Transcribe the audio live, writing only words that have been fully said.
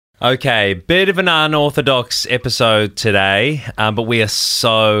Okay, bit of an unorthodox episode today, but we are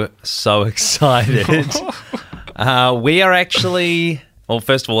so excited. We are actually... Well,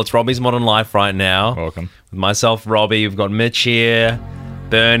 first of all, it's Robbie's Modern Life right now. Welcome. With myself, Robbie. We've got Mitch here,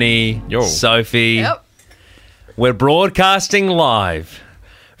 Bernie, Sophie. Yep. We're broadcasting live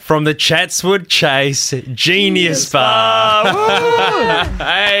from the Chatswood Chase Genius Bar.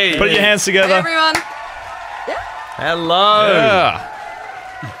 Hey. Put your hands together. Hey, everyone. Hello. Yeah.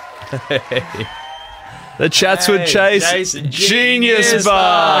 The Chatswood Chase Genius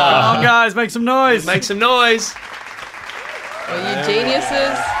Bar. Come on, guys, make some noise. Make some noise. Are you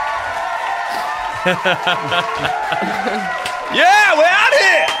geniuses? Yeah, we're out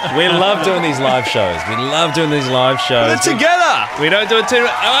here. We love doing these live shows. We love doing these live shows. We're together. We don't do it too... In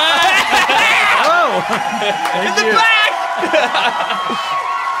the back.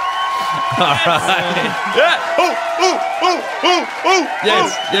 All right. Yeah.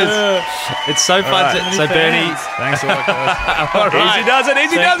 Yes. It's so fun. Right. So, Bernie... Thanks a lot, guys. All right.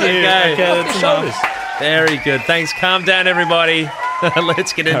 Easy does it. Okay. that's Shoulders. Very good. Thanks. Calm down, everybody.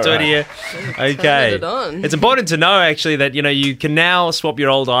 Let's get into it here. Okay. it on. It's important to know, actually, that you can now swap your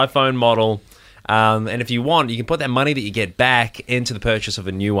old iPhone model, and if you want, you can put that money that you get back into the purchase of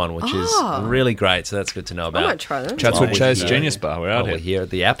a new one, which is really great. So that's good to know about. I might try that. Chatswood Chase Genius Bar. We're out We're here. here at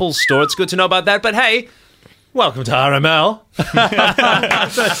the Apple Store. It's good to know about that. But hey, welcome to RML.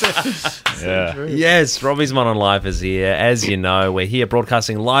 Yeah. Yes, Robbie's Modern Life is here. As you know, we're here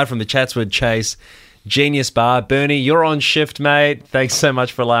broadcasting live from the Chatswood Chase Genius Bar. Bernie, you're on shift, mate. Thanks so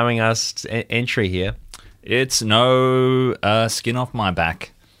much for allowing us entry here. It's no skin off my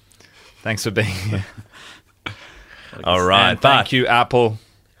back. Thanks for being here. All right. And thank you, Apple.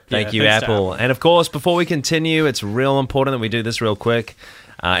 Thank you, thanks to Apple. And of course, before we continue, it's real important that we do this real quick.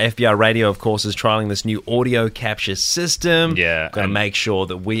 FBI Radio, of course, is trialing this new audio capture system. Yeah, Got to and- make sure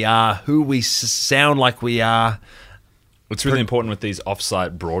that we are who we sound like we are. It's really important with these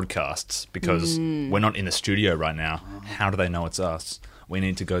off-site broadcasts because we're not in the studio right now. How do they know it's us? We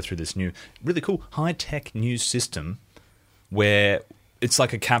need to go through this new, really cool, high-tech news system where it's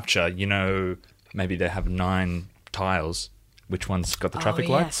like a capture. You know, maybe they have 9 tiles. Which one's got the traffic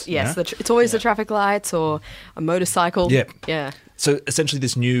lights? Yes, Yeah? it's always the traffic lights or a motorcycle. Yep. Yeah. So essentially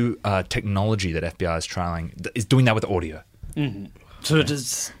this new technology that FBI is trialing is doing that with audio. So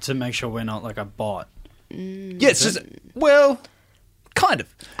just to make sure we're not like a bot. Yeah, it's just, well, kind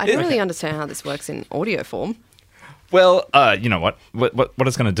of. I don't really understand how this works in audio form. Well, you know what? What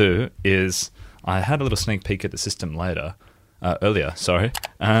it's going to do is, I had a little sneak peek at the system earlier,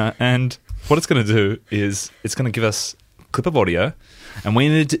 and what it's going to do is it's going to give us a clip of audio, and we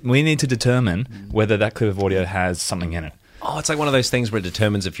need to determine whether that clip of audio has something in it. Oh, it's like one of those things where it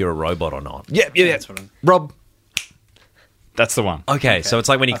determines if you're a robot or not. Yeah. That's what Rob, that's the one. Okay, so it's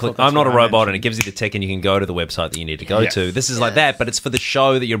like when you click, thought that's I'm not a what I robot, and it mentioned. gives you the tick, and you can go to the website that you need to go Yeah. to. This is like that, but it's for the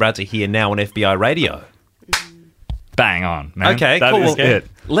show that you're about to hear now on FBI Radio. Bang on, man. Okay, That cool. is it.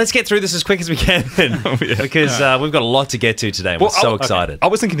 Let's get through this as quick as we can, because we've got a lot to get to today. We're Well, so okay. excited. I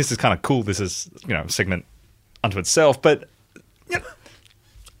was thinking this is kind of cool. This is, a segment unto itself, but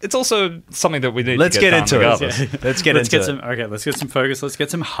it's also something that we need Let's to get done into regardless. it. Let's get into it. Let's get some focus. Let's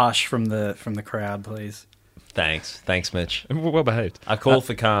get some hush from the crowd, please. Thanks, Mitch. Well behaved. I call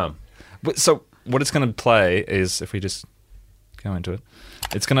for calm. So what it's going to play is, if we just go into it,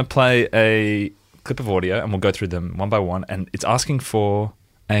 it's going to play a clip of audio, and we'll go through them one by one, and it's asking for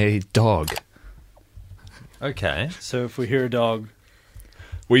a dog. Okay. So if we hear a dog,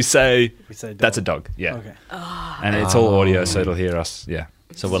 We say, dog. that's a dog, yeah. Okay. And it's all audio, so it'll hear us, yeah.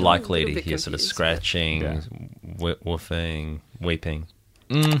 So we're So likely a to little bit hear sort of confused. scratching, Yeah. woofing, weeping.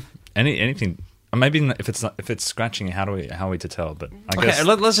 Anything. Maybe if it's scratching, how are we to tell? But I Okay, guess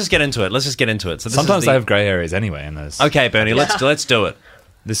let's just get into it. So this sometimes is they have grey areas anyway in those. Okay, Bernie, let's do it.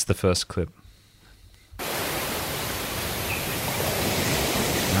 This is the first clip.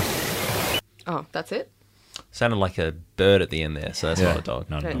 Oh, that's it? Sounded like a bird at the end there, so that's not a dog.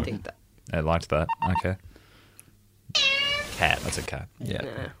 No, I don't no. think that. I liked that. Okay. Cat. That's a cat.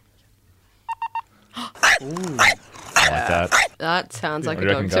 Yeah. I like that. That sounds like What a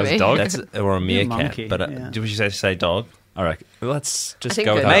do you dog reckon, to guys? me. Dog? That's or a meerkat. monkey, But yeah. did you say dog? All right. Let's just think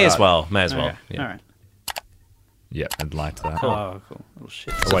go with good. that. May as well. May as well. Okay. Yeah. All right. Yeah, I'd like that. Oh, cool. Little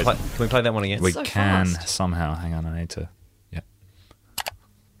shit. So Wait. can we play that one again? We so can fast. somehow. Hang on, I need to. Yeah.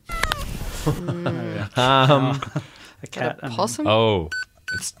 A cat. A possum? Oh,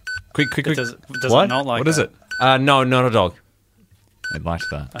 it's quick. Does What? it not like What is that? it? No, not a dog. I'd like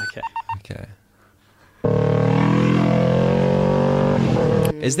that. Okay. Okay.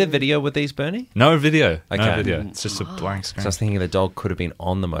 Is there video with these, Bernie? No video. No Okay. video. It's just a blank screen. So I was thinking the dog could have been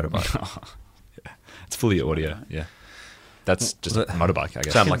on the motorbike. It's fully audio. Yeah. That's just a motorbike, I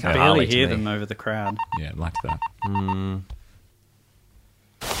guess. Sound like a Barely Harley to hear me. them over the crowd. Yeah, like that.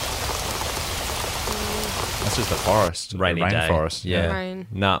 That's just a forest. Rainy a day. rainforest. Yeah. Rain.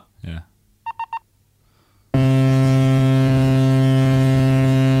 No. Yeah.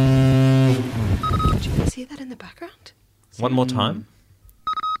 Did you guys hear that in the background? One more time.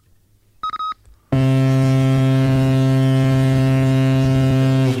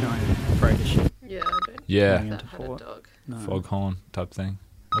 Giant freighter ship. Yeah, I don't Yeah. think that Into had a port. dog. No. Foghorn type thing.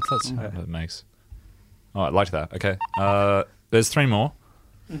 What's that sound Okay. that it makes? Oh, I liked that. Okay. There's 3 more.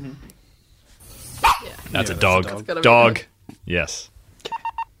 Yeah. That's Yeah, a dog. That's gotta be Dog. good. Yes.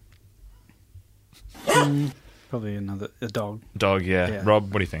 Probably a dog. Dog, yeah. Yeah.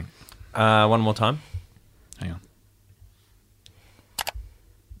 Rob, what do you think? One more time. Hang on.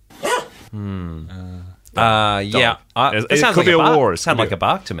 Yeah. It That sounds could like be a bark. walrus. Sound Could like be a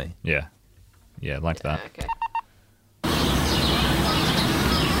bark to me. Yeah. Yeah, like that. Okay.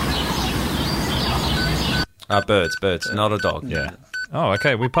 Birds. Not a dog. Yeah. Oh,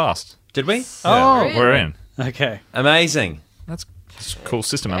 okay. We passed. Did we? Yeah, Oh. we're in. Okay. Amazing. That's a cool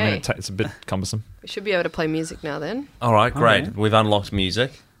system. I mean, Okay. it's a bit cumbersome. We should be able to play music now then. All right, great. yeah. We've unlocked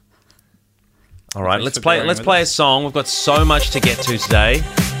music. All right, Thanks let's for play. bearing Let's with play a us. song. We've got so much to get to today.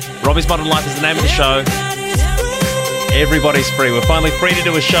 Robbie's Modern Life is the name of the show. Everybody's free. We're finally free to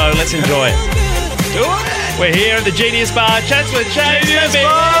do a show. Let's enjoy it. Do it. We're here at the Genius Bar. Chats with Chase. Genius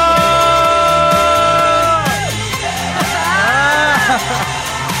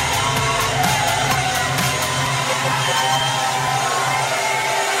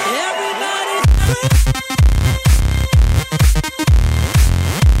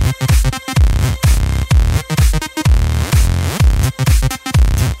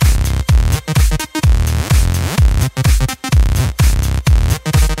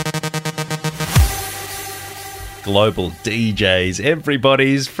Global DJs,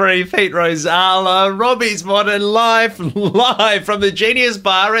 everybody's free. Pete Rosala, Robbie's Modern Life, live from the Genius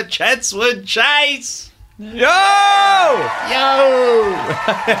Bar at Chatswood Chase. Yo! Yo!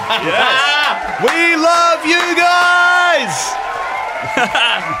 We love you guys!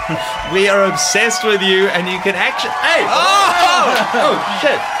 We are obsessed with you, and you can actually. Hey! Oh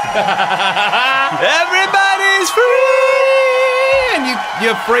shit! Everybody's free! And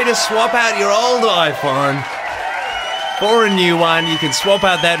you're free to swap out your old iPhone for a new one. You can swap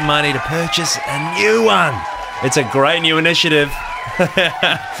out that money to purchase a new one. It's a great new initiative.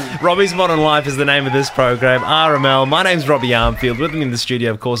 Robbie's Modern Life is the name of this program. RML. My name's Robbie Armfield. With me in the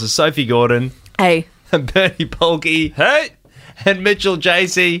studio, of course, is Sophie Gordon, Hey. Bernie Polkey, Hey! and Mitchell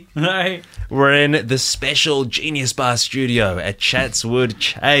Jacey. Hey. We're in the special Genius Bar studio at Chatswood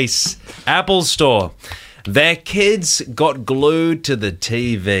Chase, Apple Store. Their kids got glued to the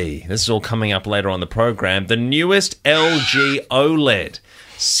TV. This is all coming up later on the program. The newest LG OLED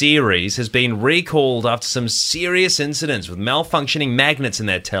series has been recalled after some serious incidents with malfunctioning magnets in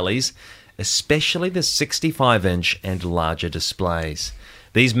their tellies, especially the 65-inch and larger displays.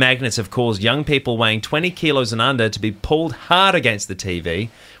 These magnets have caused young people weighing 20 kilos and under to be pulled hard against the TV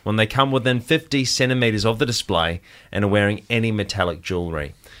when they come within 50 centimeters of the display and are wearing any metallic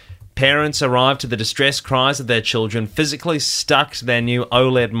jewelry. Parents arrive to the distressed cries of their children physically stuck to their new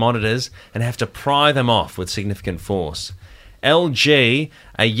OLED monitors and have to pry them off with significant force. LG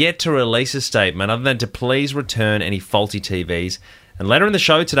are yet to release a statement other than to please return any faulty TVs. And later in the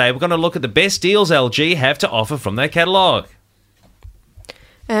show today, we're going to look at the best deals LG have to offer from their catalogue.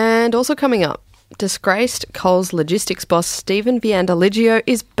 And also coming up, disgraced Coles logistics boss Stephen Viandaligio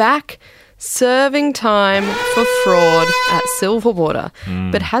is back serving time for fraud at Silverwater,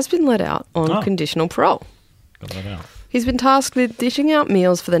 but has been let out on conditional parole. Got that out. He's been tasked with dishing out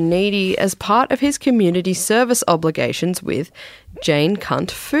meals for the needy as part of his community service obligations with Jane Cunt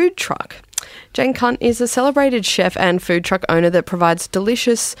Food Truck. Jane Cunt is a celebrated chef and food truck owner that provides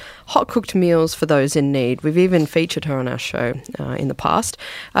delicious, hot-cooked meals for those in need. We've even featured her on our show in the past.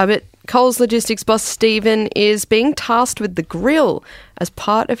 But Coles Logistics boss Stephen is being tasked with the grill as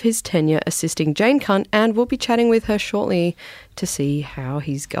part of his tenure assisting Jane Cunt, and we'll be chatting with her shortly to see how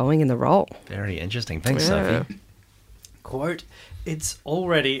he's going in the role. Very interesting. Thanks, Yeah. Sophie. Quote, "It's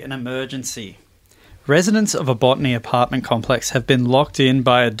already an emergency." Residents of a Botany apartment complex have been locked in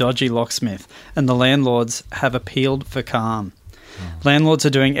by a dodgy locksmith, and the landlords have appealed for calm. Landlords are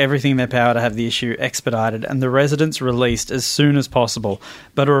doing everything in their power to have the issue expedited and the residents released as soon as possible,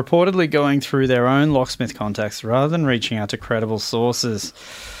 but are reportedly going through their own locksmith contacts rather than reaching out to credible sources.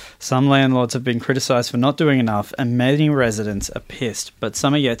 Some landlords have been criticised for not doing enough, and many residents are pissed, but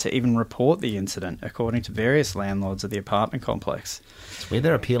some are yet to even report the incident, according to various landlords of the apartment complex. It's weird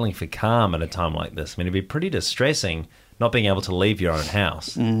they're appealing for calm at a time like this. I mean, it'd be pretty distressing not being able to leave your own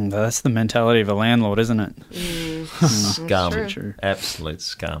house. That's the mentality of a landlord, isn't it? Scum. True. Absolute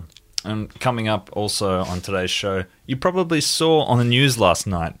scum. And coming up also on today's show, you probably saw on the news last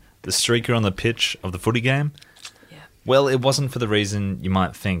night the streaker on the pitch of the footy game. Yeah. Well, it wasn't for the reason you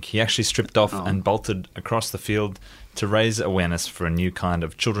might think. He actually stripped off and bolted across the field to raise awareness for a new kind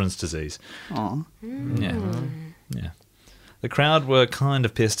of children's disease. Oh. Yeah. The crowd were kind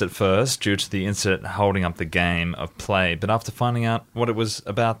of pissed at first due to the incident holding up the game of play, but after finding out what it was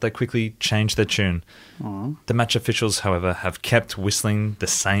about, they quickly changed their tune. The match officials, however, have kept whistling the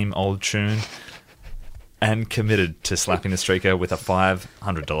same old tune and committed to slapping the streaker with a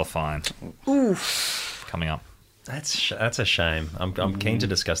 $500 fine. Oof. Coming up. That's a shame. I'm keen to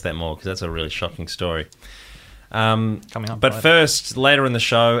discuss that more because that's a really shocking story. Coming up but later. first, later in the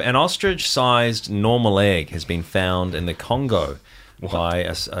show, an ostrich-sized normal egg has been found in the Congo by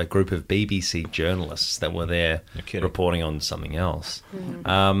a group of BBC journalists that were there You're kidding. reporting on something else.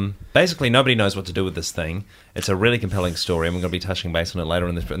 Basically, nobody knows what to do with this thing. It's a really compelling story, and we're going to be touching base on it later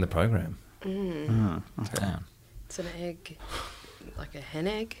in the program. Damn. It's an egg, like a hen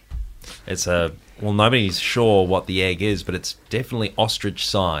egg. Nobody's sure what the egg is, but it's definitely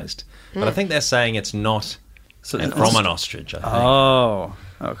ostrich-sized. But I think they're saying it's not from an ostrich, I think. Oh,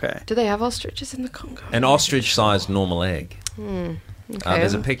 okay. Do they have ostriches in the Congo? An ostrich-sized normal egg. Okay.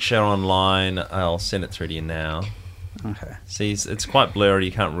 There's a picture online. I'll send it through to you now. Okay. See, it's quite blurry.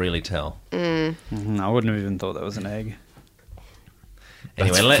 You can't really tell. I wouldn't have even thought that was an egg.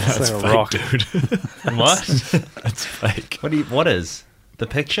 Anyway, let's... That's like a rock. Dude. What? That's fake. What is? The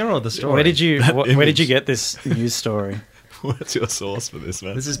picture or the story? Where did you image. get this news story? What's your source for this,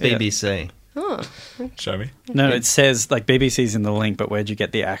 man? This is BBC. Oh, Show me. No, it says like BBC's in the link, but where'd you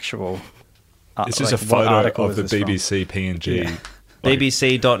get the actual? This is like, a what photo article of is the this from? BBC PNG. Yeah.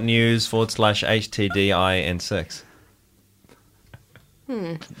 bbc.news/HTDIN6.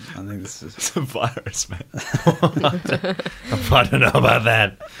 I think this is. It's a virus, man. I don't know about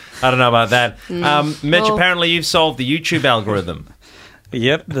that. Mitch, Well- apparently you've solved the YouTube algorithm.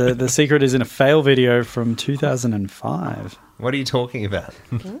 Yep, the secret is in a fail video from 2005. What are you talking about?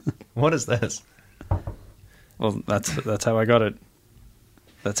 What is this? Well, that's how I got it.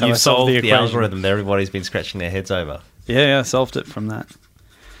 That's how You've I solved the equation. algorithm that everybody's been scratching their heads over. Yeah, I solved it from that.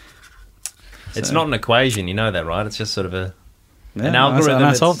 It's So- not an equation, you know that, right? It's just sort of an Yeah, algorithm. and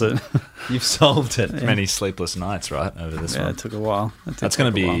I that's- solved it. You've solved it. Many sleepless nights, right, over this Yeah, one. it took a while. That's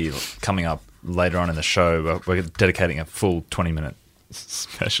going to be coming up later on in the show. We're dedicating a full 20-minute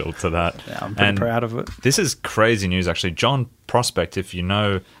special to that. Yeah, I'm pretty proud of it. This is crazy news, actually. John Prospect, if you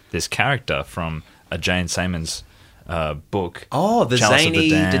know this character from a Jane Seymour's book. Oh, the Chalice of zany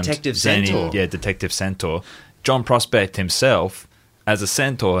Damned. Detective Zany- Centaur. Yeah, Detective Centaur. John Prospect himself, as a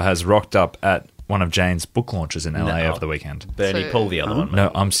centaur, has rocked up at one of Jane's book launches in LA No. over the weekend. Bernie, So- pull the other one. mate.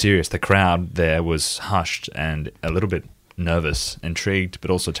 No, I'm serious. The crowd there was hushed and a little bit nervous, intrigued, but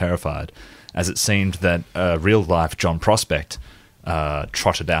also terrified, as it seemed that real-life John Prospect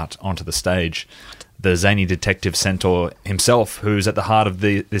trotted out onto the stage. The zany detective centaur himself, who's at the heart of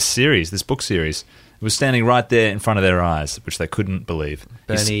this book series, was standing right there in front of their eyes, which they couldn't believe.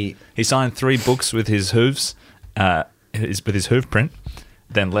 Bernie- He signed 3 books with his hooves, with his hoof print,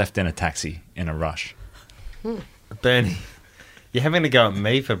 then left in a taxi in a rush. Bernie, you're having to go at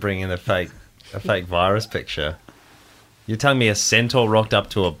me for bringing a fake virus picture. You're telling me a centaur rocked up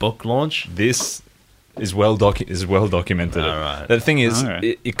to a book launch? This is well documented. All right. The thing is, All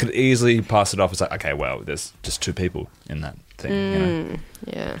right. it could easily pass it off as like, okay, well, there's just 2 people in that thing, you know.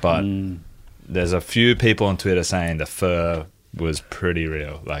 yeah. But there's a few people on Twitter saying the fur was pretty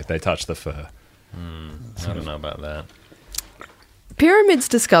real. Like they touched the fur. I don't know about that. Pyramids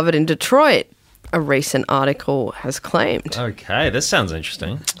discovered in Detroit, a recent article has claimed. Okay, this sounds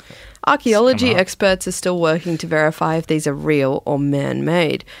interesting. Archaeology Come on. experts are still working to verify if these are real or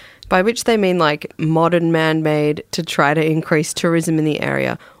man-made, by which they mean like modern man-made to try to increase tourism in the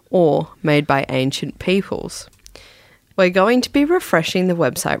area, or made by ancient peoples. We're going to be refreshing the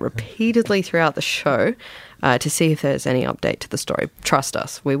website repeatedly throughout the show to see if there's any update to the story. Trust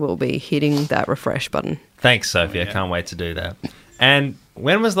us, we will be hitting that refresh button. Thanks, Sophie. I can't wait to do that. And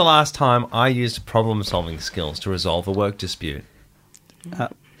when was the last time I used problem-solving skills to resolve a work dispute?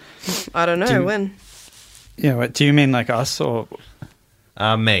 I don't know, when? Yeah, what, do you mean like us or?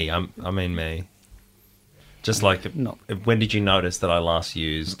 Me. I mean me. Just like, No. when did you notice that I last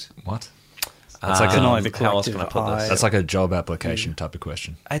used What? That's like To know the how else collective can I put this? eye. That's like a job application type of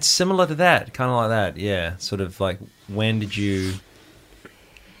question. It's similar to that, kind of like that, yeah. Sort of like, when did I use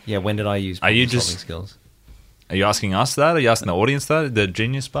Are you problem-solving just- skills? Are you asking us that? Are you asking the audience that? The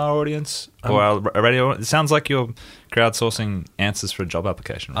Genius Bar audience? Or our radio? It sounds like you're crowdsourcing answers for a job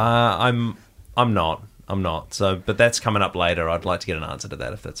application. Right? I'm not. So, but that's coming up later. I'd like to get an answer to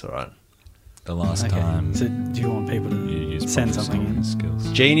that if that's all right. The last Okay. time So do you want people you to used send something in? skills.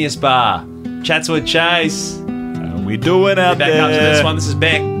 Genius Bar, Chatswood Chase. How we doing out Back there? up to this one. This is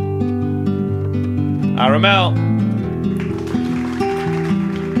Beck. RML.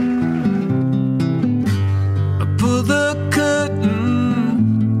 Pull the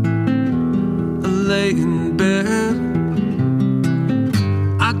curtain, I lay in bed.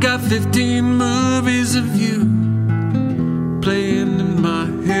 I got 15 movies of you playing in my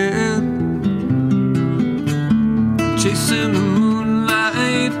head. Chasing the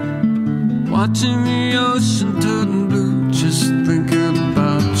moonlight, watching the ocean turn blue, just thinking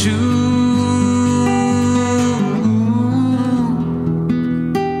about you.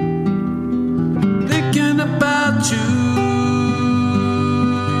 Thinking about you.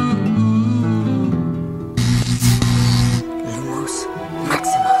 Lumos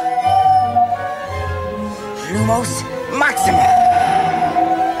Maxima. Lumos Maxima.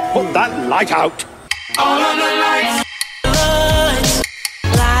 Put that light out. All of the lights.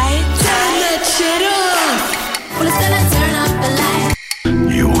 Turn that shit off. Well, it's gonna turn up the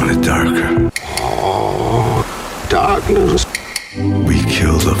light. You want it darker. Darkness. We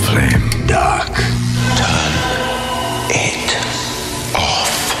kill the flame. Dark. Turn it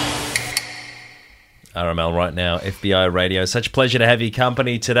off. RML right now, FBI Radio. Such a pleasure to have your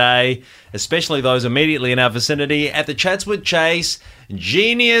company today, especially those immediately in our vicinity at the Chatswood Chase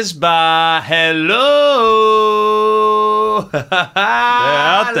Genius Bar. Hello! They're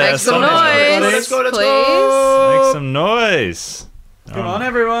out there. Make some Somebody's- noise, Let's go, let's please. go. Make some noise. Come on,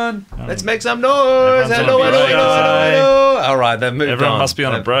 everyone. Let's make some noise. Everyone's Hello, on a hello, break hello, today. hello. All right, they've moved Everyone on. must be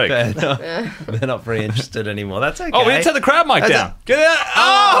on a break. They're not very interested anymore. That's okay. Oh, we didn't turn the crowd mic That's down. a- Get out.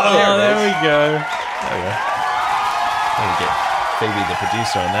 Oh, there we go. Let me get Phoebe, the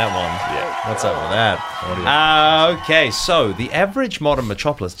producer, on that one. Yeah. What's up with that? Okay, so the average modern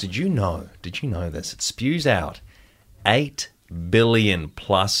metropolis, did you know this? It spews out 8 billion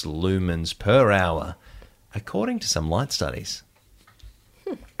plus lumens per hour, according to some light studies.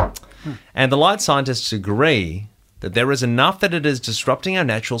 And the light scientists agree that there is enough that it is disrupting our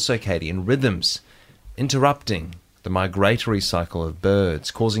natural circadian rhythms, interrupting the migratory cycle of birds,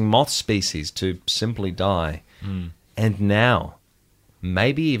 causing moth species to simply die, and now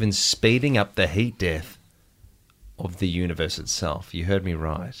maybe even speeding up the heat death of the universe itself. You heard me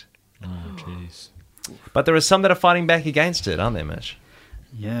right. Oh, jeez. But there are some that are fighting back against it, aren't there, Mitch?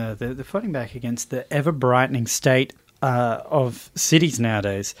 Yeah, they're fighting back against the ever-brightening state of cities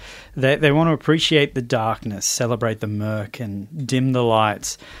nowadays. They want to appreciate the darkness, celebrate the murk, and dim the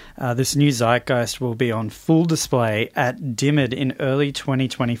lights. This new zeitgeist will be on full display at Dimid in early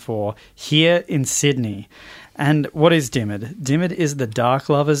 2024 here in Sydney. And what is Dimid? Dimid is the dark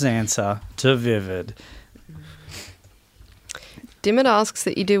lover's answer to Vivid. Dimid asks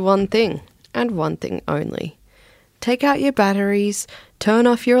that you do one thing, and one thing only. Take out your batteries, turn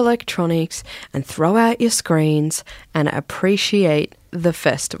off your electronics, and throw out your screens, and appreciate the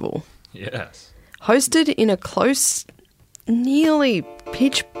festival. Yes. Hosted in a close, nearly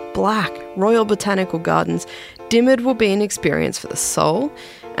pitch black Royal Botanical Gardens, Dimid will be an experience for the soul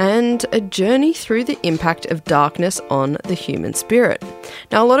and a journey through the impact of darkness on the human spirit.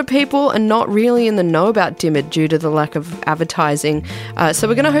 Now, a lot of people are not really in the know about Dimid due to the lack of advertising, so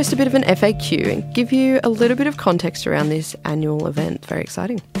we're going to host a bit of an FAQ and give you a little bit of context around this annual event. Very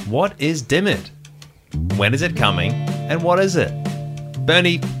exciting. What is Dimid? When is it coming? And what is it?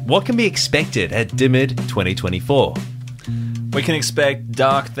 Bernie, what can be expected at Dimid 2024? We can expect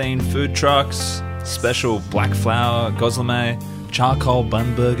dark-themed food trucks, special black flour goslamé, charcoal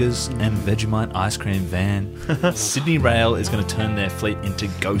bun burgers, and Vegemite ice cream van. Sydney Rail is going to turn their fleet into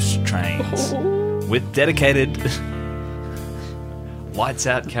ghost trains with dedicated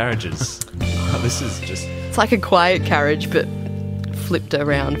lights-out carriages. This is just... It's like a quiet carriage, but flipped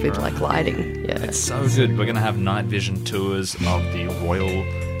around with like lighting. Yeah. It's so good. We're going to have night vision tours of the Royal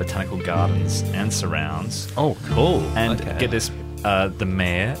Botanical Gardens and surrounds. Oh, cool. And Okay. get this, the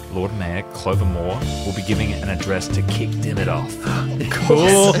Mayor, Lord Mayor, Clover Moore, will be giving an address to kick Dimid off.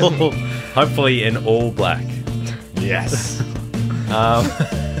 Cool. Hopefully in all black. Yes.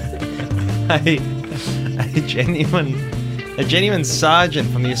 A genuine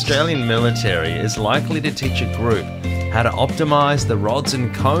sergeant from the Australian military is likely to teach a group how to optimize the rods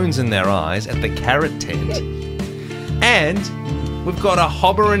and cones in their eyes at the Carrot Tent. And we've got a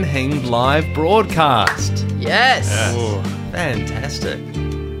Hobber and Hing live broadcast. Yes. Fantastic.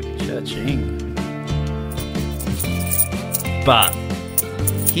 Cha-ching. But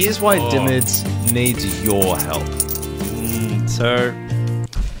here's why Dimids needs your help. So,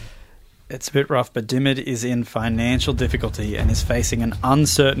 it's a bit rough, but Dimid is in financial difficulty and is facing an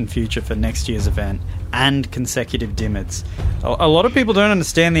uncertain future for next year's event and consecutive Dimids. A lot of people don't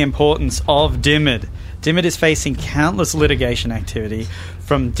understand the importance of Dimid. Dimid is facing countless litigation activity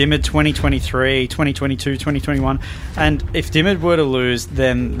from Dimid 2023, 2022, 2021, and if Dimid were to lose,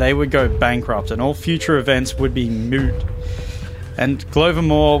 then they would go bankrupt and all future events would be moot. And Glover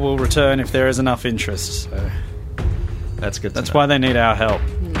Moore will return if there is enough interest. So That's good to that's know. why they need our help.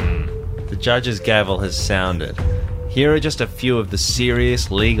 The judge's gavel has sounded. Here are just a few of the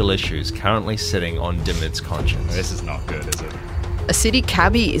serious legal issues currently sitting on Dimid's conscience. This is not good, is it? A city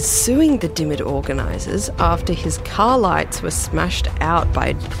cabbie is suing the Dimid organisers after his car lights were smashed out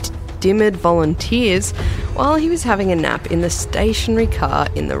by Dimid volunteers while he was having a nap in the stationary car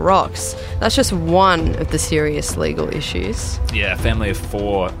in the rocks. That's just one of the serious legal issues. Yeah, a family of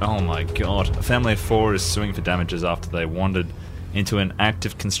 4. Oh my god. A family of 4 is suing for damages after they wandered into an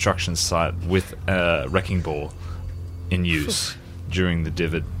active construction site with a wrecking ball in use during the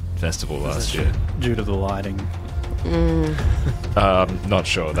Dimid festival last year. Due to the lighting. Not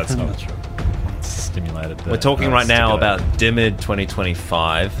sure. That's not true. Stimulated. We're talking right now about Dimid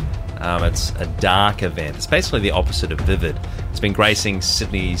 2025. It's a dark event. It's basically the opposite of Vivid. It's been gracing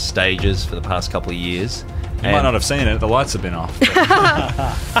Sydney's stages for the past couple of years. You might not have seen it. The lights have been off.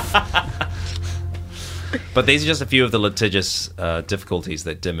 But these are just a few of the litigious difficulties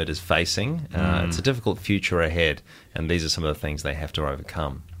that Dimid is facing. It's a difficult future ahead, and these are some of the things they have to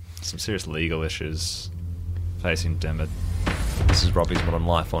overcome. Some serious legal issues facing Dimid. This is Robbie's Modern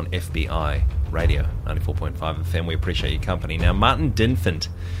Life on FBI Radio 94.5 FM. We appreciate your company. Now, Martin Dinfant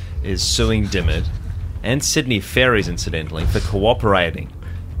is suing Dimid and Sydney Ferries, incidentally, for cooperating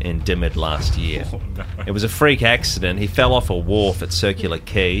in Dimid last year. It was a freak accident. He fell off a wharf at Circular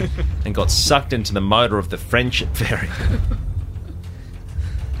Quay and got sucked into the motor of the Friendship Ferry.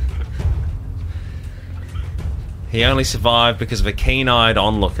 He only survived because of a keen-eyed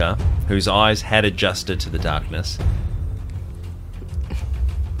onlooker whose eyes had adjusted to the darkness.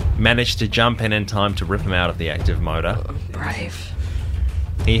 Managed to jump in time to rip him out of the active motor. Brave.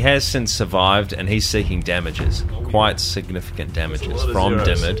 He has since survived, and he's seeking damages, quite significant damages from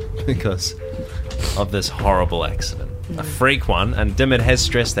Dimid because of this horrible accident. A freak one, and Dimid has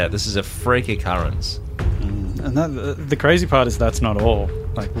stressed that this is a freak occurrence. And the crazy part is that's not all.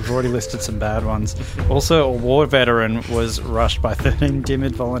 Like, we've already listed some bad ones. Also, a war veteran was rushed by 13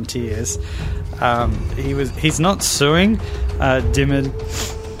 Dimid volunteers. He's not suing Dimid,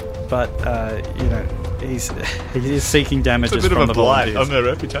 but he is seeking damages from the volunteers. on their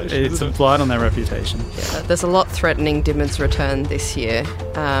reputation. It's a blight on their reputation. There's a lot threatening Dimid's return this year.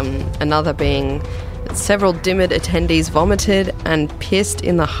 Another being that several Dimid attendees vomited and pissed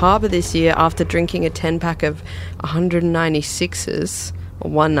in the harbour this year after drinking a 10-pack of 196s,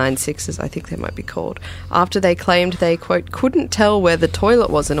 or 196s I think they might be called, after they claimed they, quote, couldn't tell where the toilet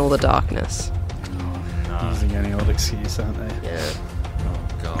was in all the darkness. Using any old excuse, aren't they? Yeah. Oh,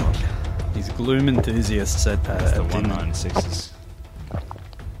 God. These gloom enthusiasts at the Dimid. 196s.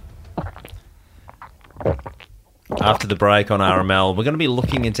 After the break on RML, we're going to be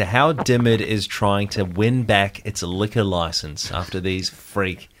looking into how Dimid is trying to win back its liquor license after these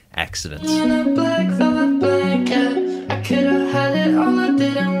freak accidents. In a black velvet blanket, I could have had it all, I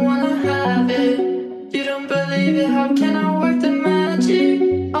didn't wanna have it. You don't believe it, how can I work the magic?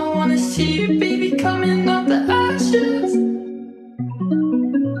 I wanna see you, baby, coming up the ashes.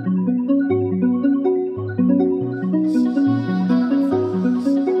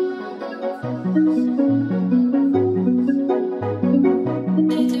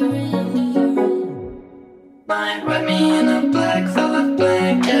 Might wrap me in a black velvet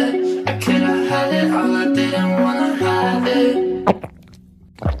blanket. I could have had it all, I didn't wanna have it.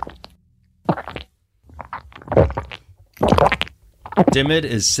 Dimid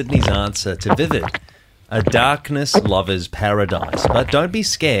is Sydney's answer to Vivid, a darkness lover's paradise. But don't be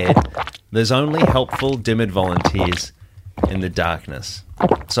scared, there's only helpful Dimid volunteers in the darkness.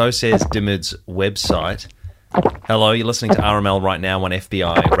 So says Dimid's website. Hello, you're listening to RML right now on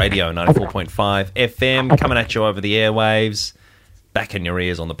FBI Radio 94.5 FM, coming at you over the airwaves, back in your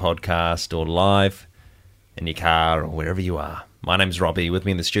ears on the podcast, or live in your car, or wherever you are. My name's Robbie. With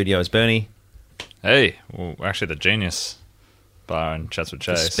me in the studio is Bernie. Hey, well, actually the genius. bar in Chatswood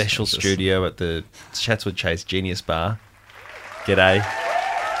The Chase. special Just- studio at the Chatswood Chase Genius Bar. G'day.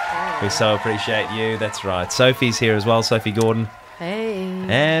 We so appreciate you. That's right. Sophie's here as well, Sophie Gordon. Hey.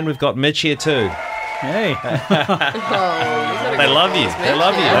 And we've got Mitch here too. Hey. They love you. They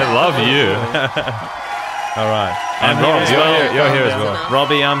love you. They love you. All right. And I'm Rob, here as you're well. here- you're here as well.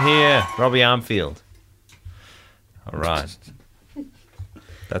 Robbie, I'm here. Robbie Armfield. All right.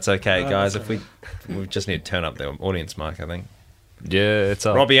 That's okay, guys. If we just need to turn up the audience mic, I think. Yeah, it's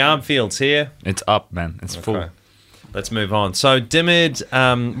up. Robbie Armfield's here. It's up, man. It's full. Okay. Let's move on. So, Dimid,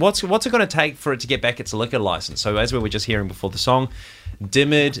 what's it going to take for it to get back its liquor license? So, as we were just hearing before the song,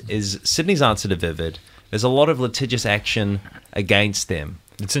 Dimid is Sydney's answer to Vivid. There's a lot of litigious action against them.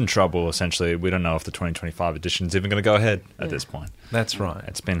 It's in trouble, essentially. We don't know if the 2025 edition is even going to go ahead at this point. That's right.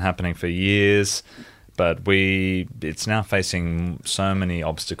 It's been happening for years, but it's now facing so many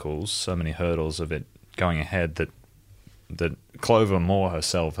obstacles, so many hurdles of it going ahead that Clover Moore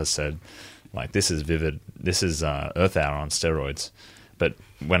herself has said, like, this is Vivid, this is Earth Hour on steroids, but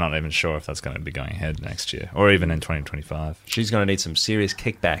we're not even sure if that's going to be going ahead next year or even in 2025. She's going to need some serious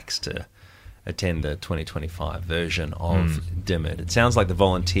kickbacks to attend the 2025 version of Dimid. It sounds like the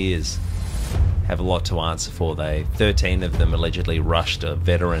volunteers have a lot to answer for. 13 of them allegedly rushed a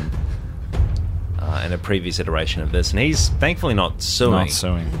veteran in a previous iteration of this, and he's thankfully not suing,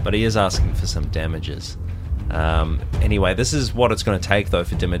 but he is asking for some damages. Anyway, this is what it's going to take, though,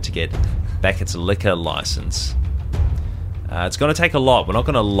 for Dimid to get back its liquor license. It's going to take a lot. We're not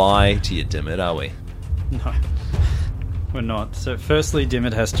going to lie to you, Dimid, are we? No, we're not. So firstly,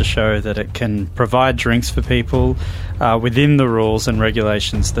 Dimid has to show that it can provide drinks for people within the rules and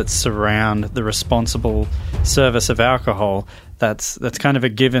regulations that surround the responsible service of alcohol. That's kind of a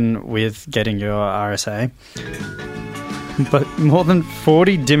given with getting your RSA. But more than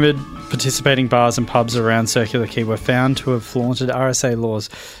 40 Dimid participating bars and pubs around Circular Quay were found to have flaunted RSA laws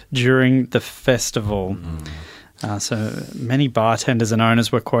during the festival. So many bartenders and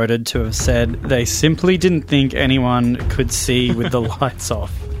owners were quoted to have said they simply didn't think anyone could see with the lights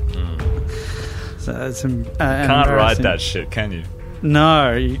off. So it's Can't write that shit, can you?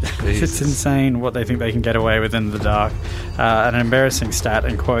 No, it's insane what they think they can get away with in the dark. An embarrassing stat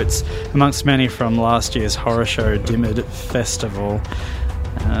and quotes amongst many from last year's horror show Dimid Festival.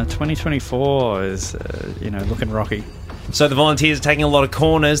 2024 is, looking rocky. So the volunteers are taking a lot of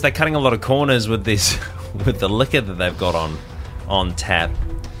corners. They're cutting a lot of corners with this, with the liquor that they've got on tap.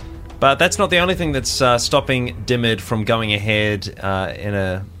 But that's not the only thing that's stopping Dimid from going ahead in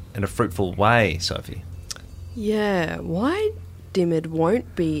a fruitful way, Sophie. Yeah, why Dimid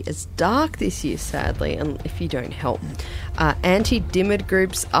won't be as dark this year, sadly, and if you don't help. Anti-Dimid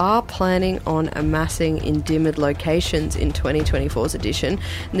groups are planning on amassing in Dimid locations in 2024's edition.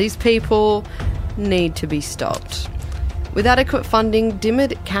 And these people need to be stopped. With adequate funding,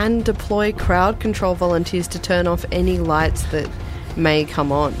 Dimid can deploy crowd control volunteers to turn off any lights that may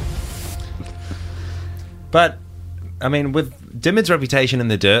come on. But, I mean, with Dimid's reputation in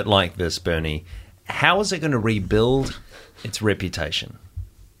the dirt like this, Bernie, how is it going to rebuild its reputation?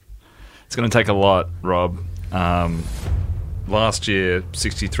 It's going to take a lot, Rob. Last year,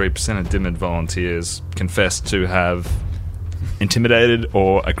 63% of Dimid volunteers confessed to have intimidated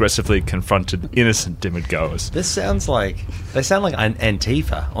or aggressively confronted innocent Dimid goers. They sound like an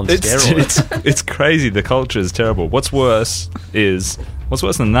Antifa on steroids. It's crazy. The culture is terrible. What's worse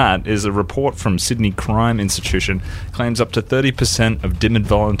than that is a report from Sydney Crime Institution claims up to 30% of Dimid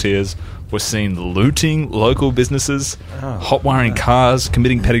volunteers were seen looting local businesses, hot-wiring cars,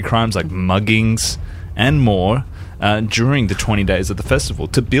 committing petty crimes like muggings and more during the 20 days of the festival.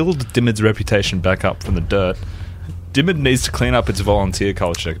 To build Dimid's reputation back up from the dirt, Dimid needs to clean up its volunteer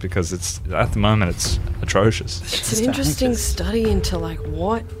culture because at the moment it's atrocious. It's an interesting study into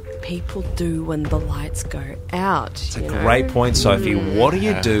what people do when the lights go out. It's a great point, Sophie. What do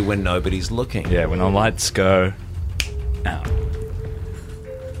you do when nobody's looking? Yeah, when the lights go out.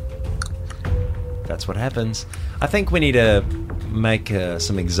 That's what happens. I think we need to make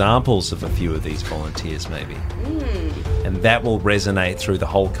some examples of a few of these volunteers, maybe. And that will resonate through the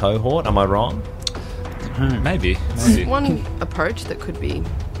whole cohort. Am I wrong? Maybe. One approach that could be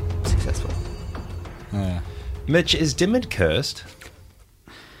successful. Mitch, is Dimid cursed?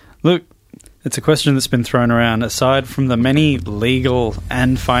 Look, it's a question that's been thrown around. Aside from the many legal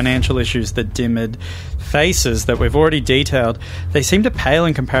and financial issues that Dimid faces that we've already detailed, they seem to pale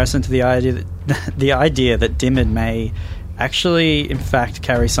in comparison to the idea that Dimid may actually, in fact,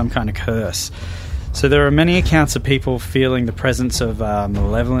 carry some kind of curse. So there are many accounts of people feeling the presence of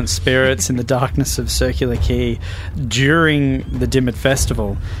malevolent spirits in the darkness of Circular Quay during the Dimid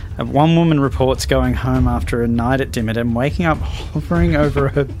festival. One woman reports going home after a night at Dimid and waking up hovering over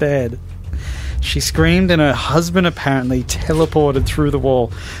her bed. She screamed and her husband apparently teleported through the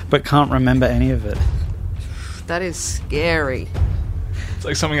wall, but can't remember any of it. That is scary. It's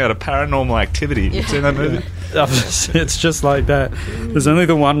like something out of Paranormal Activity. You've seen that movie? It's just like that. There's only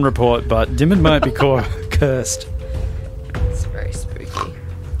the one report, but Dimid might be cursed. It's very spooky.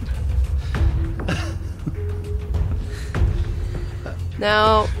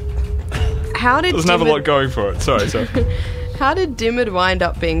 Now, how did Doesn't have a lot going for it. Sorry. How did Dimid wind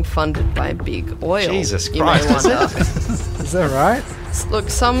up being funded by Big Oil? Jesus you may Christ, wonder. Is that right? Look,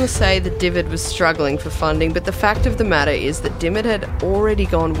 some say that Dimid was struggling for funding, but the fact of the matter is that Dimid had already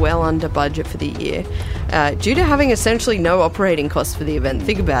gone well under budget for the year due to having essentially no operating costs for the event.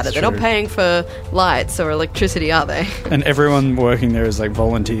 Think about it. They're not paying for lights or electricity, are they? And everyone working there is like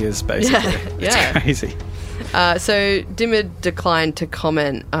volunteers, basically. Yeah. It's crazy. So Dimid declined to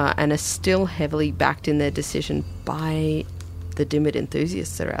comment and are still heavily backed in their decision by the Dimid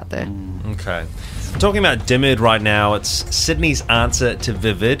enthusiasts that are out there. Okay. Talking about Dimid right now, it's Sydney's answer to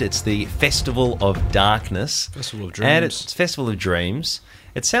Vivid. It's the Festival of Darkness. Festival of Dreams. And it's Festival of Dreams.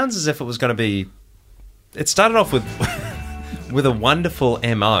 It sounds as if it was going to be... It started off with with a wonderful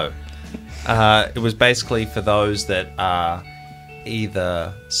MO. It was basically for those that are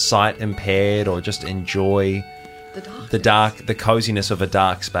either sight impaired or just enjoy the coziness of a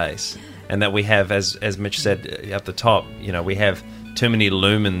dark space. And that we have, as Mitch said at the top, we have too many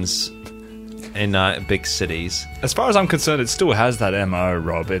lumens in big cities. As far as I'm concerned, it still has that MO,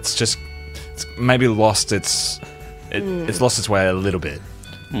 Rob. It's maybe lost it's lost its way a little bit.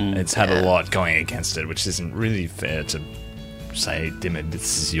 It's had a lot going against it, which isn't really fair to say, Dimid,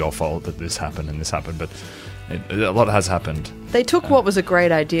 this is your fault that this happened and this happened, but a lot has happened. They took what was a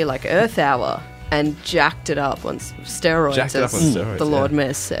great idea, like Earth Hour, and jacked it up on steroids, the Lord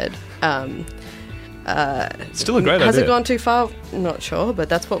Mayor said. Still a great idea. Has it gone too far? Not sure, but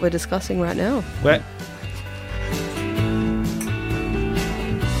that's what we're discussing right now. Where?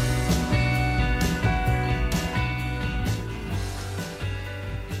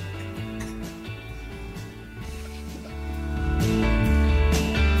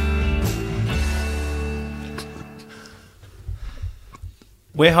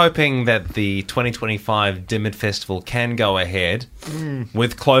 We're hoping that the 2025 Dimid Festival can go ahead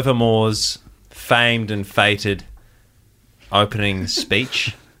with Clover Moore's famed and fated opening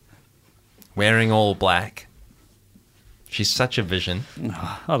speech, wearing all black. She's such a vision.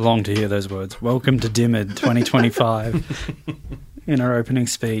 I long to hear those words. Welcome to Dimid 2025 in her opening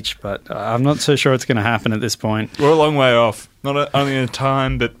speech, but I'm not so sure it's going to happen at this point. We're a long way off. Not only in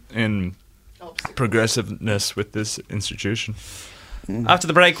time, but in progressiveness with this institution. After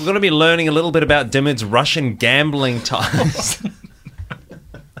the break, we're going to be learning a little bit about Dimid's Russian gambling ties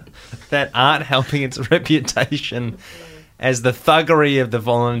that aren't helping its reputation as the thuggery of the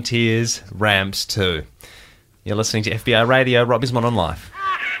volunteers ramps too. You're listening to FBI Radio, Robbie's Modern Life.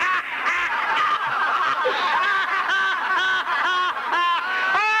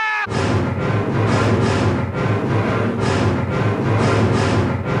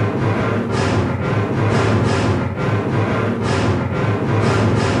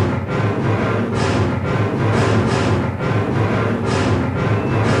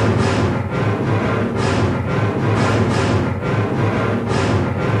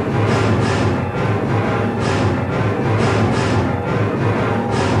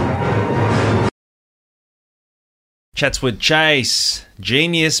 Chatswood Chase,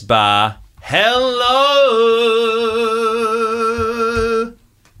 Genius Bar. Hello!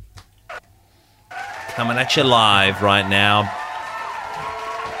 Coming at you live right now.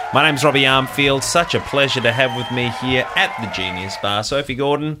 My name's Robbie Armfield. Such a pleasure to have with me here at the Genius Bar. Sophie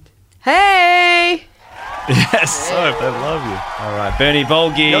Gordon. Hey! Yes, Soph, I love you. All right, Bernie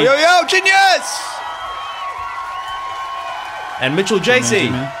Volgi. Yo, Genius! And Mitchell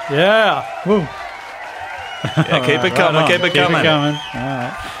JC. Yeah. Woo. Yeah, keep it coming, keep it coming. All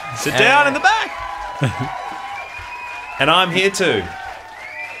right. Sit down in the back. And I'm here too.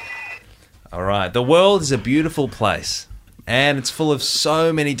 All right, the world is a beautiful place, and it's full of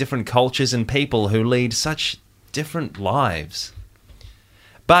so many different cultures and people who lead such different lives.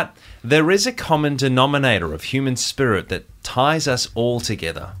 But there is a common denominator of human spirit that ties us all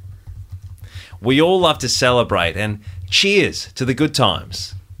together. We all love to celebrate, and cheers to the good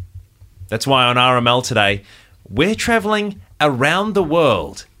times. That's why on RML today, we're travelling around the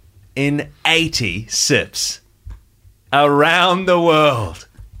world in 80 sips. Around the world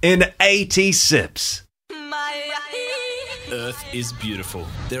in 80 sips. Earth is beautiful.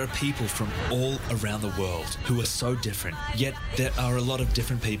 There are people from all around the world who are so different, yet there are a lot of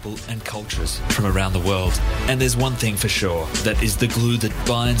different people and cultures from around the world. And there's one thing for sure, that is the glue that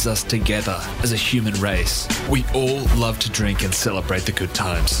binds us together as a human race. We all love to drink and celebrate the good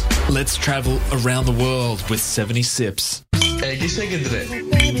times. Let's travel around the world with 70 sips. Egészségedre!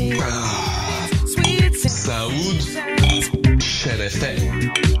 Saúde! Şerefe!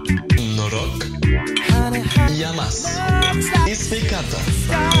 Norok! Yamas! İstikata!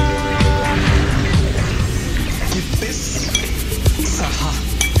 Kipis! Saha!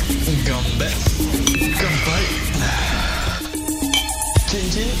 Gambe! Kampai!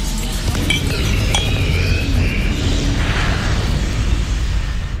 Cincin!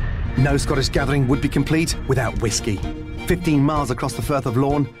 No Scottish gathering would be complete without whiskey. 15 miles across the Firth of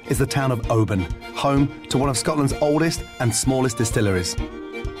Lorne is the town of Oban, home to one of Scotland's oldest and smallest distilleries.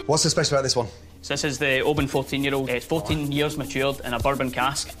 What's so special about this one? So this is the Oban 14-year-old. It's 14 years matured in a bourbon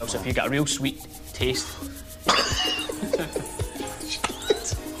cask. So if you get a real sweet taste.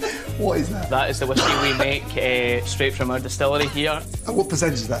 What is that? That is the whiskey we make straight from our distillery here. And what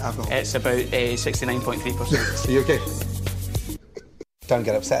percentage is that alcohol? It's about 69.3%. Are you okay? Don't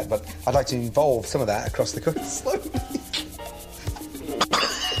get upset, but I'd like to involve some of that across the cooker slowly.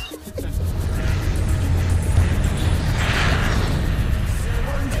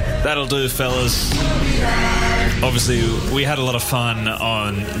 That'll do, fellas. Obviously, we had a lot of fun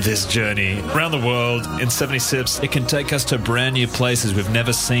on this journey around the world in 70 sips. It can take us to brand new places we've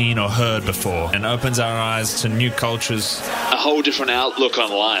never seen or heard before and opens our eyes to new cultures. A whole different outlook on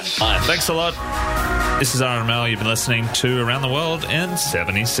life. Thanks a lot. This is RML. You've been listening to Around the World in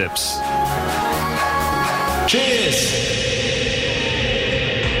 70 sips. Cheers!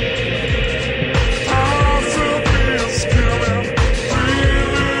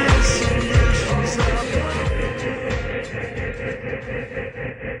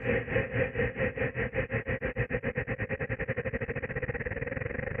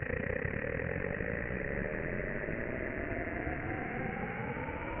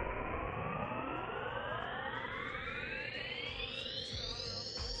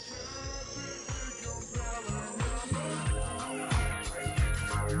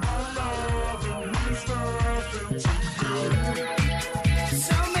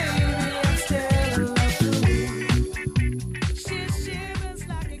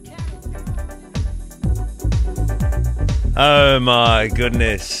 Oh my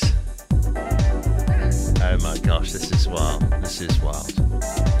goodness. Oh my gosh, this is wild. This is wild.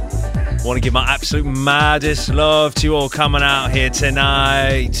 Want to give my absolute maddest love to you all coming out here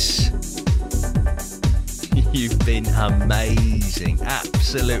tonight. You've been amazing.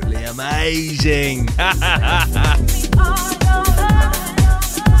 Absolutely amazing.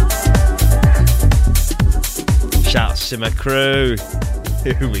 Shouts to my crew.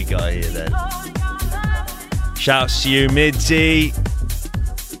 Who we got here then? Shouts to you, Midzy,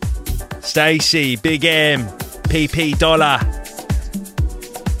 Stacey, Big M, PP Dollar,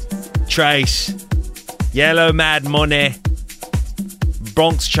 Trace, Yellow Mad Money,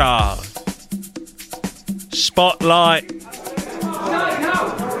 Bronx Child, Spotlight,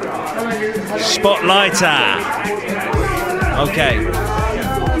 Spotlighter. Okay.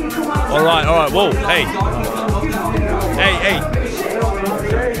 All right. Whoa, hey.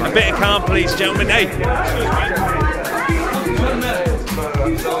 A bit of calm, please, gentlemen. Hey,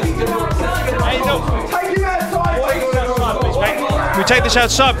 no. Can we take this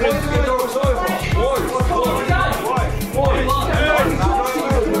outside, please?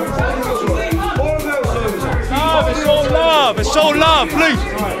 It's all love, please.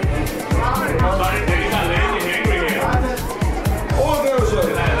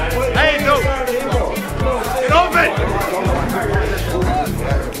 Hey, no. Get off it.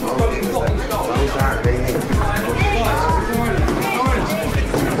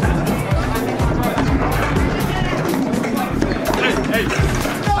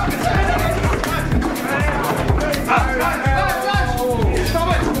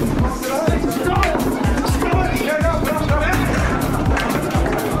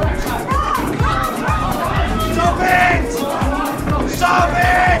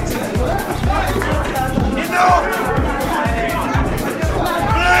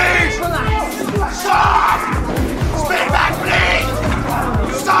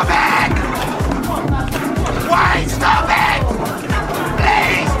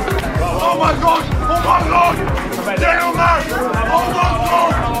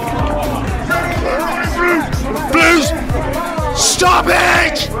 Stop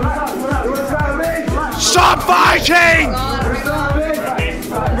it! Stop fighting!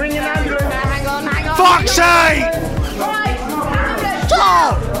 say!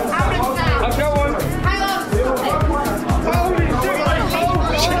 Stop!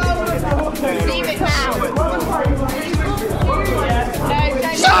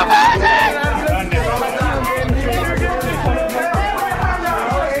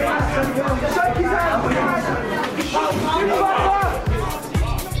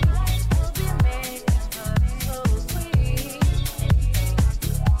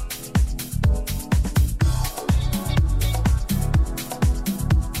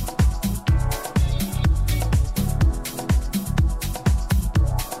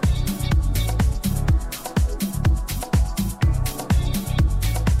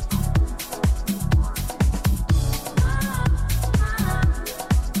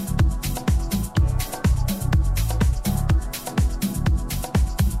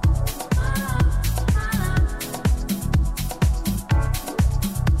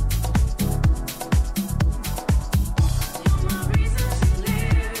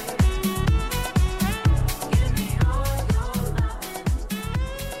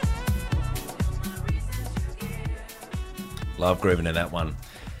 Love grooving to that one.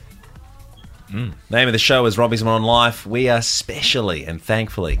 Name of the show is Robbie's Modern Life. We are specially and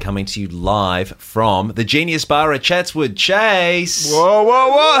thankfully coming to you live from the Genius Bar at Chatswood Chase. Whoa, whoa,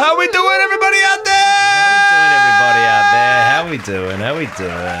 whoa. How we doing, everybody out there? How we doing, everybody out there? How we doing, everybody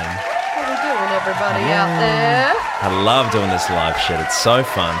out there? I love doing this live shit. It's so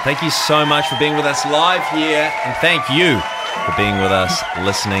fun. Thank you so much for being with us live here. And thank you for being with us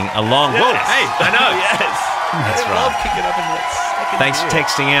listening along. Yes. Whoa, hey, I know. Yes. That's I love kicking up in that. Thanks for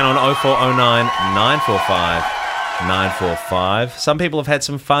texting in on 0409 945 945. Some people have had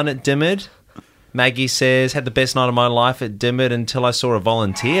some fun at Dimid. Maggie says, had the best night of my life at Dimid until I saw a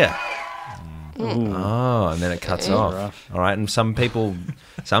volunteer. Oh, and then it cuts off. Rough. All right, and some people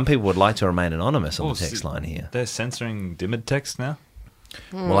would like to remain anonymous on the text line here. They're censoring Dimid text now?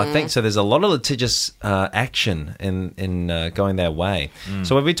 Well, I think so. There's a lot of litigious action in going their way.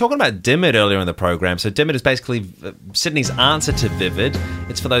 So we've been talking about Dimid earlier in the program. So Dimid is basically Sydney's answer to Vivid.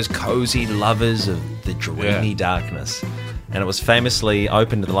 It's for those cozy lovers of the dreamy darkness. And it was famously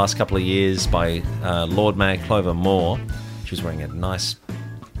opened in the last couple of years by Lord Mayor Clover Moore. She was wearing a nice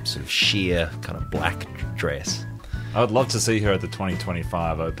sort of sheer kind of black dress. I would love to see her at the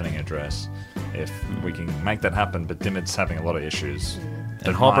 2025 opening address if we can make that happen, but Dimid's having a lot of issues.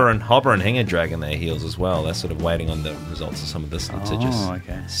 And Hobber and Hinger dragging their heels as well. They're sort of waiting on the results of some of this litigious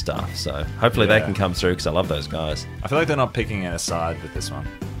stuff. So hopefully they can come through because I love those guys. I feel like they're not picking a side with this one.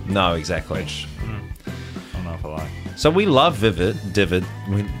 No, exactly. Which, I don't know if I like. So we love Dimid.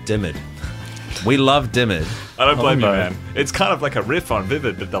 We love Dimid. I don't blame you, man. It's kind of like a riff on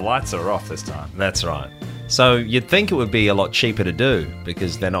Vivid, but the lights are off this time. That's right. So you'd think it would be a lot cheaper to do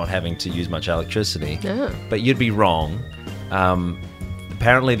because they're not having to use much electricity. Yeah. But you'd be wrong.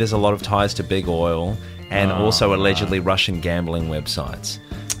 Apparently there's a lot of ties to big oil and also allegedly Russian gambling websites.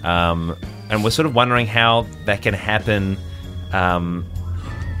 And we're sort of wondering how that can happen.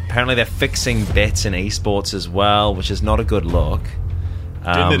 Apparently they're fixing bets in esports as well, which is not a good look.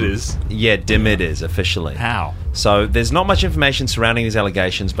 Dimid is? Yeah, Dimid is officially. How? So there's not much information surrounding these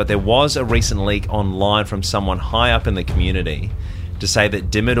allegations, but there was a recent leak online from someone high up in the community to say that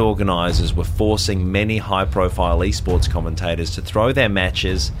Dimid organisers were forcing many high-profile esports commentators to throw their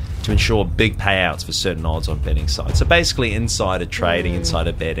matches to ensure big payouts for certain odds-on betting sites. So basically insider trading,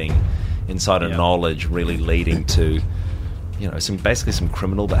 insider betting, insider knowledge really leading to, some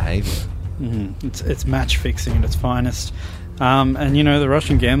criminal behaviour. It's match fixing at its finest. And the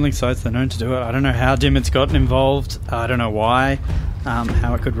Russian gambling sites, they're known to do it. I don't know how Dimid's gotten involved. I don't know why,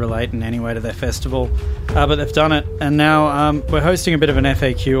 how it could relate in any way to their festival. But they've done it. And now we're hosting a bit of an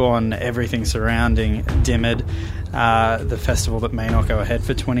FAQ on everything surrounding Dimid, the festival that may not go ahead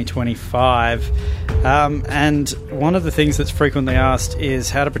for 2025. And one of the things that's frequently asked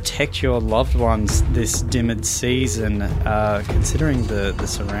is how to protect your loved ones this Dimid season, considering the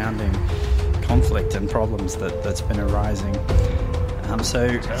surrounding conflict and problems that's been arising. So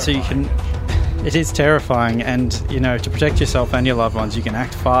you can. It is terrifying, and to protect yourself and your loved ones, you can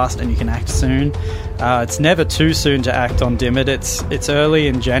act fast and you can act soon. It's never too soon to act on Dimid. It's early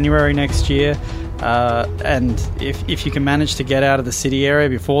in January next year, and if you can manage to get out of the city area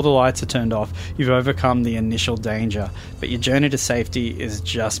before the lights are turned off, you've overcome the initial danger. But your journey to safety is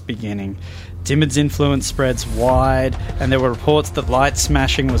just beginning. Dimid's influence spreads wide, and there were reports that light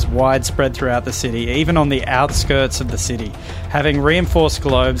smashing was widespread throughout the city, even on the outskirts of the city. Having reinforced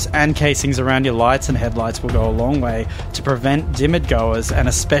globes and casings around your lights and headlights will go a long way to prevent Dimid goers, and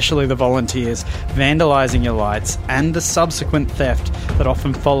especially the volunteers, vandalising your lights and the subsequent theft that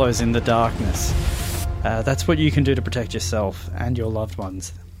often follows in the darkness. That's what you can do to protect yourself and your loved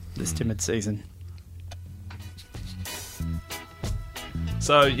ones this Dimid season.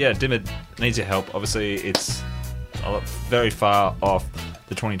 So, yeah, Dimid needs your help. Obviously, it's very far off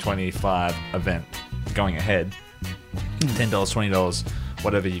the 2025 event going ahead. $10, $20,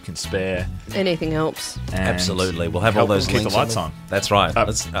 whatever you can spare. Anything helps. And Absolutely. We'll have all those keep links. the lights on. That's right.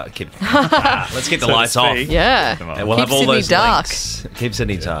 Let's keep the lights off. Yeah. And we'll Keep have all Sydney those dark. links. Keep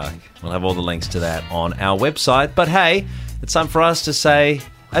Sydney dark. We'll have all the links to that on our website. But hey, it's time for us to say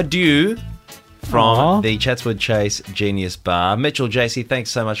adieu from the Chatswood Chase Genius Bar. Mitchell, JC,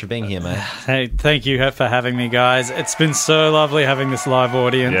 thanks so much for being here, mate. Hey, thank you for having me, guys. It's been so lovely having this live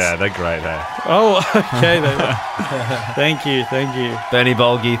audience. Yeah, they're great, eh? Oh, okay. Thank you. Bernie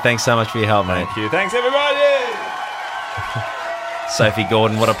Bolgi, thanks so much for your help, mate. Thank you. Thanks, everybody! Sophie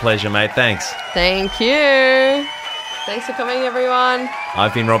Gordon, what a pleasure, mate. Thanks. Thank you. Thanks for coming, everyone.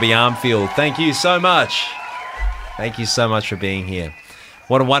 I've been Robbie Armfield. Thank you so much. Thank you so much for being here.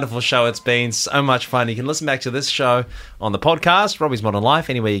 What a wonderful show it's been. So much fun. You can listen back to this show on the podcast, Robbie's Modern Life,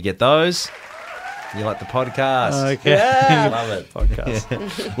 anywhere you get those. You like the podcast? Okay. Yeah. Love it.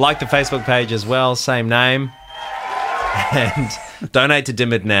 Podcast. Yeah. Like the Facebook page as well, same name. And donate to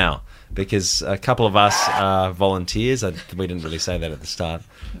Dimid now, because a couple of us are volunteers. We didn't really say that at the start.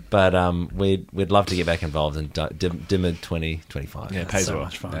 But we'd love to get back involved in Dimid 2025. Yeah, it pays so well.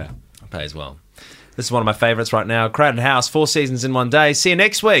 much fun. Yeah. It pays well. This is one of my favourites right now. Crowded House, 4 seasons in one day. See you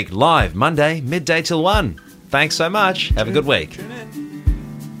next week, live, Monday, midday till 1. Thanks so much. Have a good week.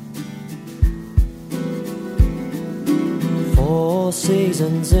 4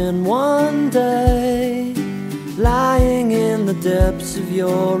 seasons in one day, lying in the depths of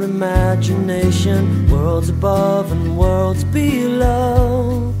your imagination, worlds above and worlds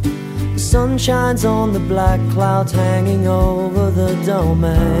below. The sun shines on the black clouds hanging over the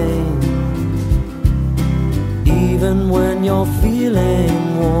domain. Even when you're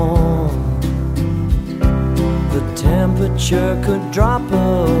feeling warm, the temperature could drop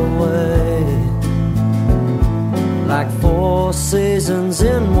away, like 4 seasons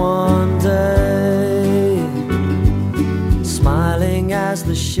in one day. Smiling as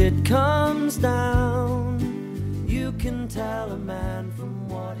the shit comes down, you can tell a man from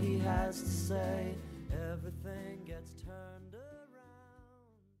what he has to say. Everything gets